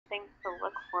things to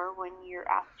look for when you're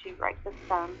asked to write the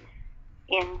sum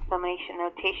in summation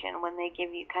notation. When they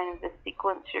give you kind of the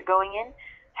sequence you're going in,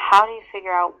 how do you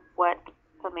figure out what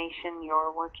summation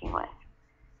you're working with?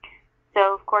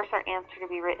 So, of course, our answer to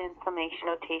be written in summation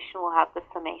notation will have the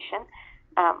summation.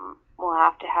 We'll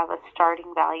have to have a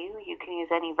starting value. You can use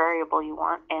any variable you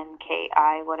want, n, k,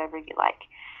 i, whatever you like.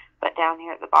 But down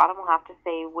here at the bottom, we'll have to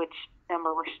say which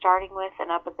number we're starting with, and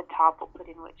up at the top, we'll put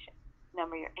in which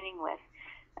number you're ending with.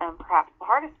 Perhaps the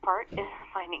hardest part is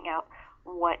finding out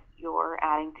what you're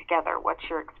adding together, what's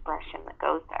your expression that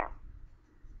goes there.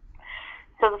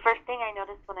 So the first thing I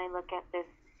notice when I look at this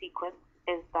sequence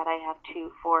is that I have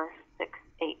 2, 4, 6,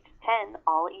 8, 10,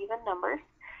 all even numbers.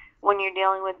 When you're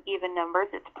dealing with even numbers,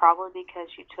 it's probably because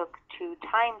you took 2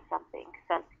 times something,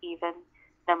 since even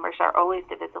numbers are always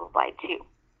divisible by 2.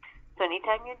 So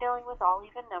anytime you're dealing with all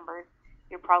even numbers,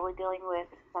 you're probably dealing with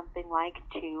something like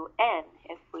 2n,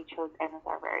 if we chose n as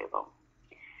our variable.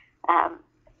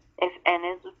 If n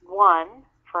is 1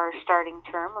 for our starting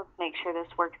term, let's make sure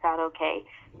this works out okay.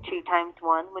 2 times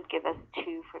 1 would give us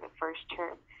 2 for the first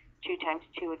term. 2 times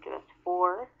 2 would give us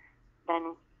 4.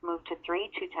 Then move to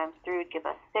 3. 2 times 3 would give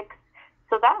us 6.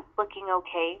 So that's looking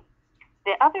okay.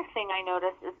 The other thing I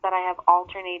notice is that I have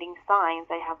alternating signs.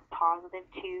 I have positive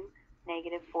 2,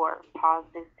 negative 4,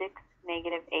 positive 6,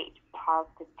 negative 8,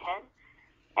 positive 10.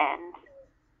 And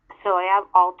so I have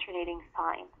alternating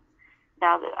signs.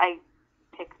 Now that I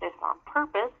picked this on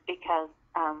purpose because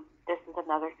this is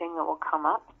another thing that will come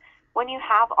up. When you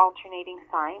have alternating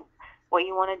signs, what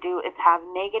you want to do is have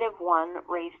negative 1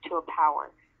 raised to a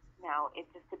power. Now, it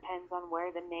just depends on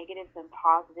where the negatives and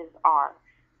positives are.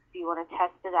 So you want to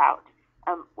test it out.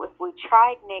 If we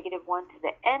tried negative 1 to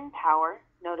the n power,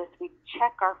 notice we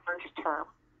check our first term.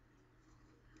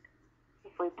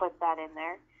 If we put that in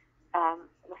there,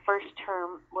 the first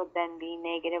term would then be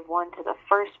negative 1 to the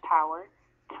first power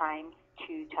times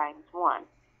 2 times 1.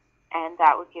 And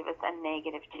that would give us a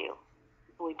negative 2.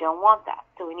 We don't want that,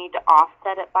 so we need to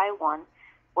offset it by 1.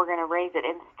 We're going to raise it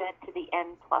instead to the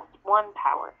n plus 1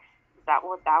 power.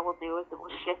 What that will do is it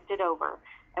will shift it over.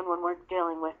 And when we're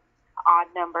dealing with odd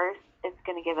numbers, it's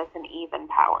going to give us an even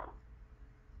power.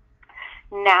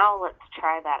 Now let's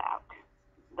try that out.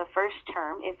 The first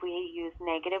term, if we use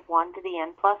negative 1 to the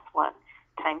n plus 1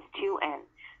 times 2n,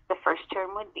 the first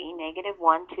term would be negative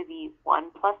 1 to the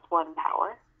 1 plus 1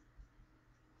 power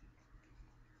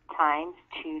times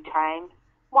 2 times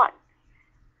 1.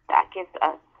 That gives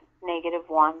us negative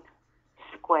 1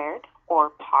 squared,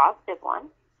 or positive 1,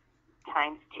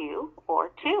 times 2,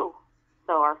 or 2.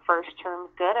 So our first term's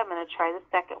good. I'm going to try the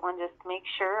second one just to make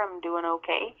sure I'm doing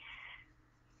okay.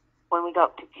 When we go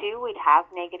up to 2, we'd have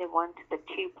negative 1 to the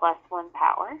 2 plus 1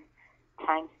 power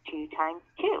times 2 times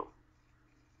 2.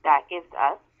 That gives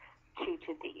us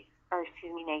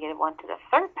negative 1 to the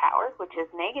third power, which is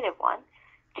negative 1.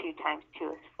 2 times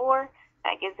 2 is 4.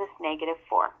 That gives us negative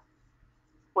 4,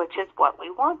 which is what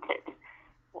we wanted.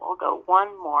 We'll go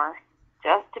one more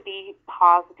just to be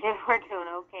positive we're doing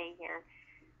okay here.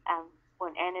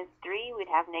 When n is 3,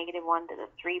 we'd have negative 1 to the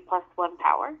 3 plus 1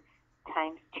 power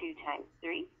times 2 times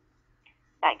 3.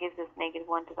 That gives us negative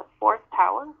 1 to the fourth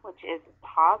power, which is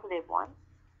positive 1,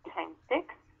 times 6,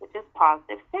 which is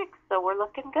positive 6. So we're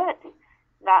looking good.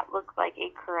 That looks like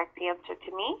a correct answer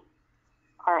to me.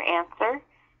 Our answer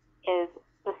is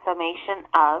the summation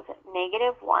of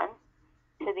negative 1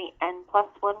 to the n plus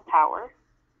 1 power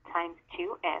times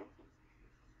 2n.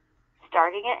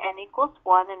 Starting at n equals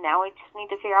 1, and now we just need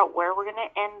to figure out where we're going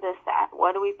to end this at.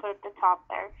 What do we put at the top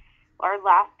there? Our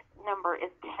last number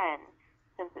is 10.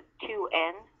 Since it's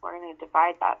 2n, we're going to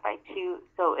divide that by 2.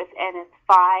 So if n is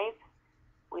 5,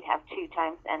 we'd have 2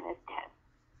 times n is 10.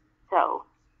 So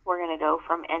we're going to go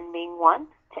from n being 1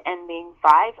 to n being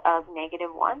 5 of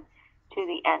negative 1 to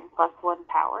the n plus 1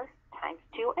 power times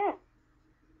 2n.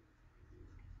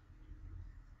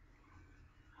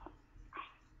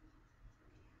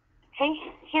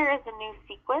 Okay, here is a new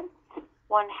sequence: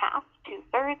 1/2,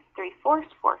 2/3, 3/4,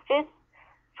 4/5.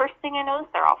 First thing I notice,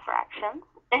 they're all fractions.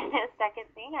 Second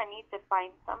thing, I need to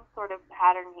find some sort of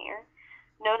pattern here.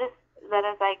 Notice that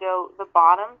as I go, the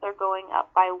bottoms are going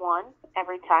up by 1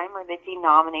 every time, or the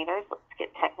denominators. Let's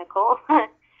get technical.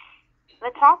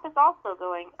 The top is also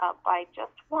going up by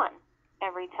just 1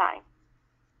 every time.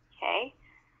 Okay,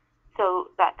 so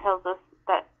that tells us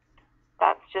that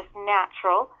that's just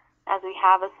natural. As we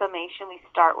have a summation, we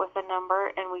start with a number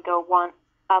and we go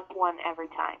up 1 every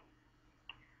time.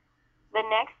 The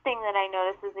next thing that I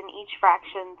notice is in each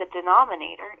fraction, the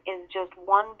denominator is just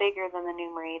 1 bigger than the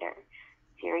numerator.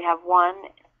 So here we have 1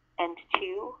 and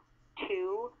 2,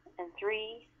 2 and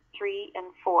 3, 3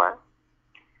 and 4.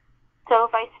 So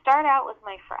if I start out with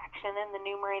my fraction and the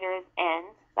numerator is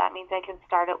n, that means I can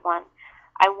start at 1.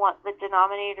 I want the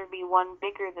denominator to be 1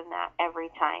 bigger than that every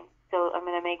time. So I'm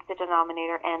going to make the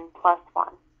denominator n plus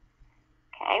 1.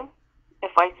 Okay?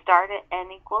 If I start at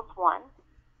n equals 1,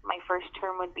 my first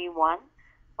term would be 1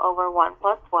 over 1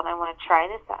 plus 1. I want to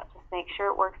try this out. Just make sure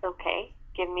it works okay.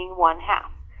 Give me 1/2,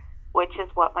 which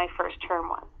is what my first term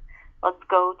was. Let's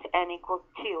go to n equals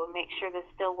 2 and make sure this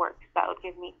still works. That would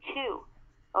give me 2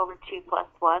 over 2 plus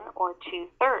 1, or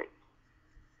 2/3.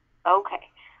 Okay,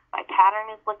 my pattern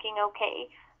is looking okay.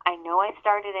 I know I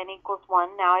started n equals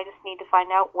 1. Now I just need to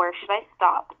find out where should I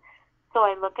stop. So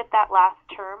I look at that last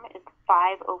term. It's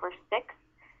 5 over 6.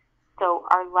 So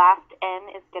our last n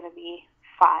is going to be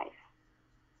 5,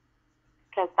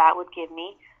 because that would give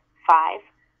me 5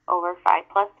 over 5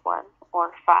 plus 1,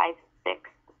 or 5/6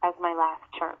 as my last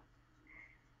term.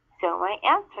 So my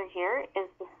answer here is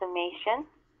the summation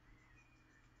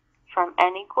from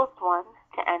n equals 1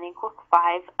 to n equals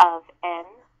 5 of n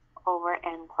over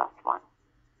n plus 1.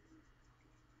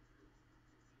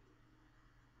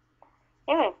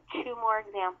 Okay, we have 2 more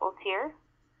examples here.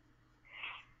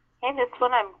 Okay, this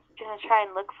one I'm going to try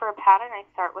and look for a pattern. I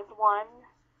start with 1,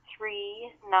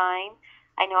 3, 9.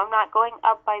 I know I'm not going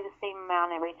up by the same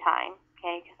amount every time,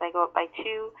 okay, because I go up by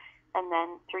 2, and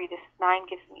then 3 to 9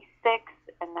 gives me 6,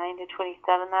 and 9 to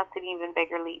 27, that's an even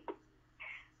bigger leap.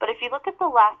 But if you look at the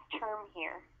last term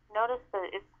here, notice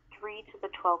that it's 3 to the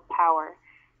 12th power.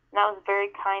 And that was very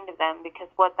kind of them, because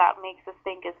what that makes us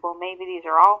think is, well, maybe these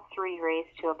are all 3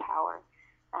 raised to a power.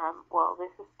 Well, this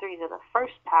is 3 to the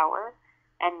 1st power,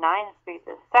 and 9 is 3 to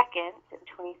the 2nd, and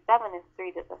 27 is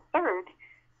 3 to the 3rd,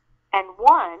 and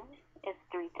 1 is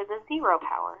 3 to the 0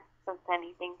 power, since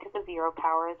anything to the 0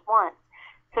 power is 1.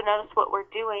 So notice what we're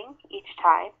doing each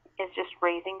time is just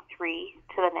raising 3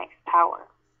 to the next power.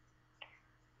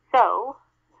 So,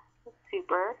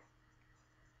 super,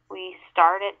 we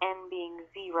start at n being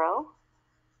 0.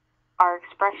 Our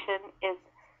expression is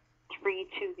 3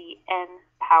 to the n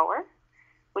power.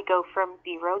 We go from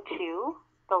 0 to,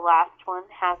 the last one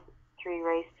has 3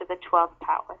 raised to the 12th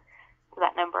power. So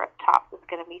that number up top is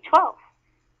going to be 12.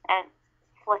 And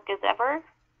slick as ever,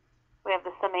 we have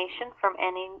the summation from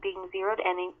n being 0 to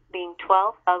n being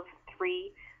 12 of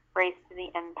 3 raised to the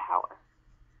n power.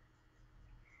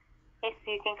 Okay,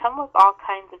 so you can come with all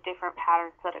kinds of different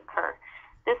patterns that occur.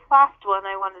 This last one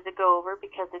I wanted to go over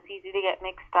because it's easy to get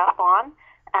mixed up on,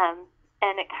 and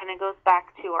it kind of goes back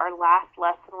to our last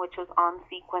lesson, which was on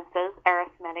sequences,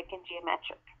 arithmetic and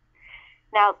geometric.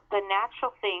 Now, the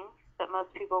natural thing that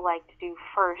most people like to do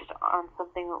first on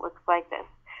something that looks like this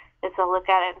is to look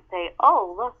at it and say, oh,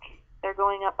 look, they're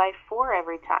going up by 4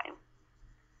 every time.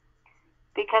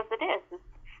 Because it is.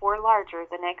 It's 4 larger.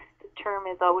 The next term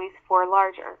is always 4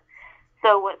 larger.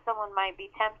 So what someone might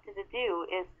be tempted to do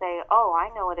is say, oh,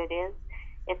 I know what it is.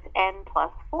 It's n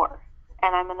plus 4.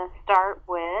 And I'm going to start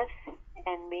with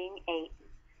n being 8.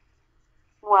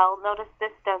 Well, notice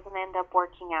this doesn't end up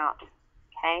working out.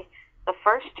 Okay? The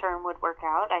first term would work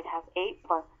out. I'd have 8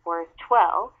 plus 4 is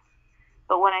 12.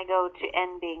 But when I go to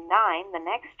n being 9, the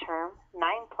next term,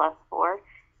 9 plus 4,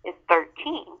 is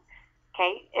 13.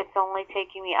 Okay? It's only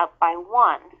taking me up by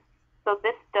 1. So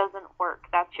this doesn't work.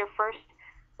 That's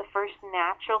the first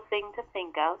natural thing to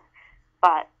think of,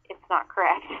 but it's not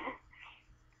correct.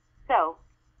 So,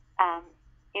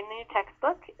 in the new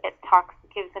textbook, it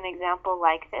gives an example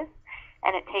like this,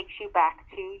 and it takes you back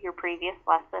to your previous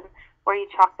lesson where you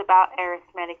talked about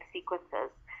arithmetic sequences,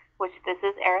 which this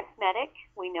is arithmetic.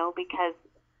 We know because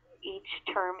each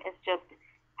term is just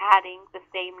adding the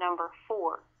same number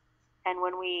 4. And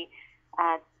when we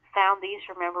found these,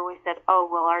 remember we said, oh,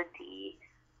 well, our D,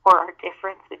 or our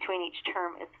difference between each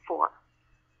term, is 4.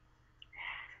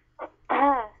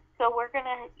 So we're going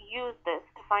to use this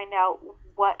to find out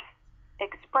what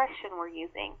expression we're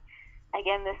using.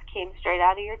 Again, this came straight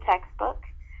out of your textbook.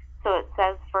 So it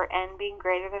says for n being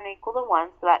greater than or equal to 1,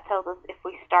 so that tells us if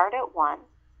we start at 1,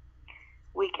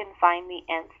 we can find the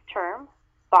nth term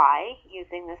by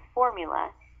using this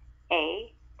formula,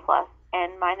 a plus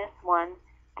n minus 1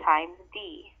 times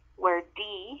d, where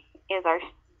d is our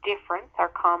difference, our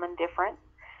common difference,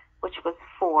 which was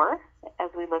 4, as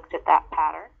we looked at that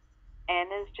pattern. N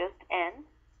is just n.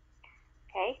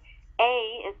 Okay,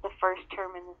 a is the first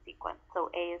term in the sequence,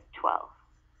 so a is 12.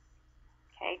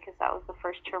 Okay, because that was the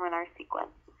first term in our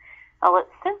sequence. Now let's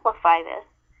simplify this.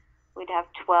 We'd have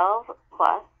 12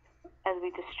 plus, as we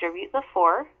distribute the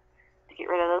 4, to get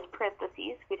rid of those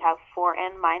parentheses, we'd have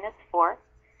 4n minus 4.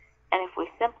 And if we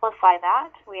simplify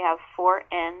that, we have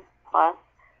 4n plus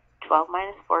 12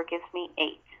 minus 4 gives me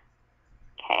 8.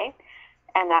 Okay,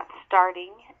 and that's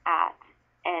starting at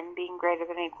n being greater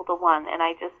than or equal to 1, and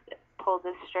I just pulled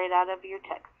this straight out of your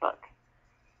textbook,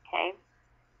 okay,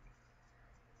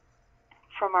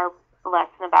 from our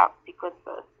lesson about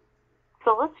sequences.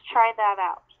 So let's try that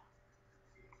out.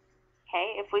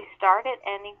 Okay, if we start at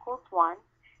n equals 1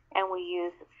 and we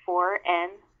use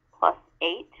 4n plus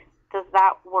 8, does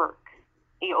that work?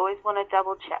 You always want to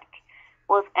double check.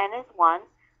 Well, if n is 1,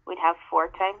 we'd have 4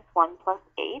 times 1 plus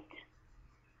 8,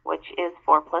 which is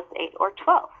 4 plus 8, or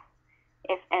 12.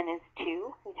 If n is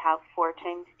 2, we'd have 4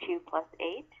 times 2 plus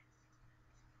 8.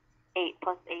 8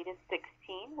 plus 8 is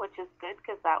 16, which is good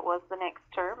because that was the next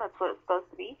term. That's what it's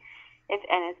supposed to be. If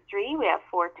n is 3, we have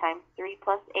 4 times 3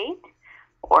 plus 8,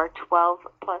 or 12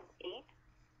 plus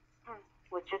 8,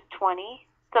 which is 20.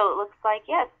 So it looks like,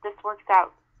 yes, this works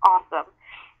out awesome.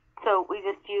 So we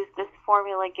just used this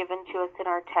formula given to us in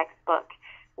our textbook,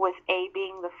 with A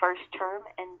being the first term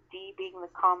and D being the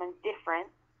common difference,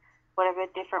 whatever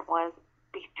the difference was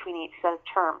between each set of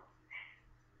terms.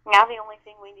 Now the only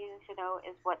thing we need to know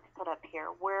is what to put up here.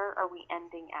 Where are we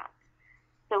ending at?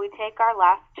 So we take our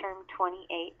last term,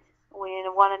 28. We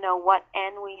want to know what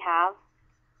n we have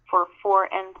for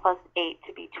 4n plus 8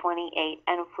 to be 28.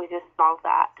 And if we just solve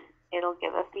that, it'll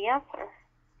give us the answer.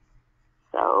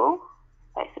 So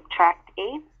if I subtract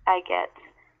 8, I get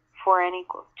 4n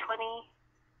equals 20.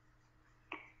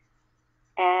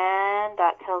 And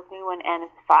that tells me when n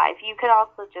is 5. You could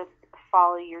also just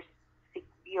follow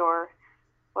your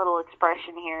little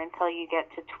expression here until you get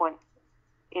to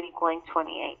it equaling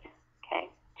 28. Okay,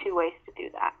 2 ways to do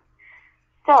that.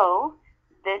 So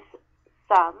this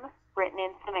sum, written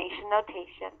in summation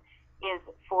notation, is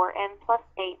 4n plus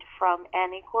 8 from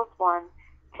n equals 1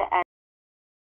 to n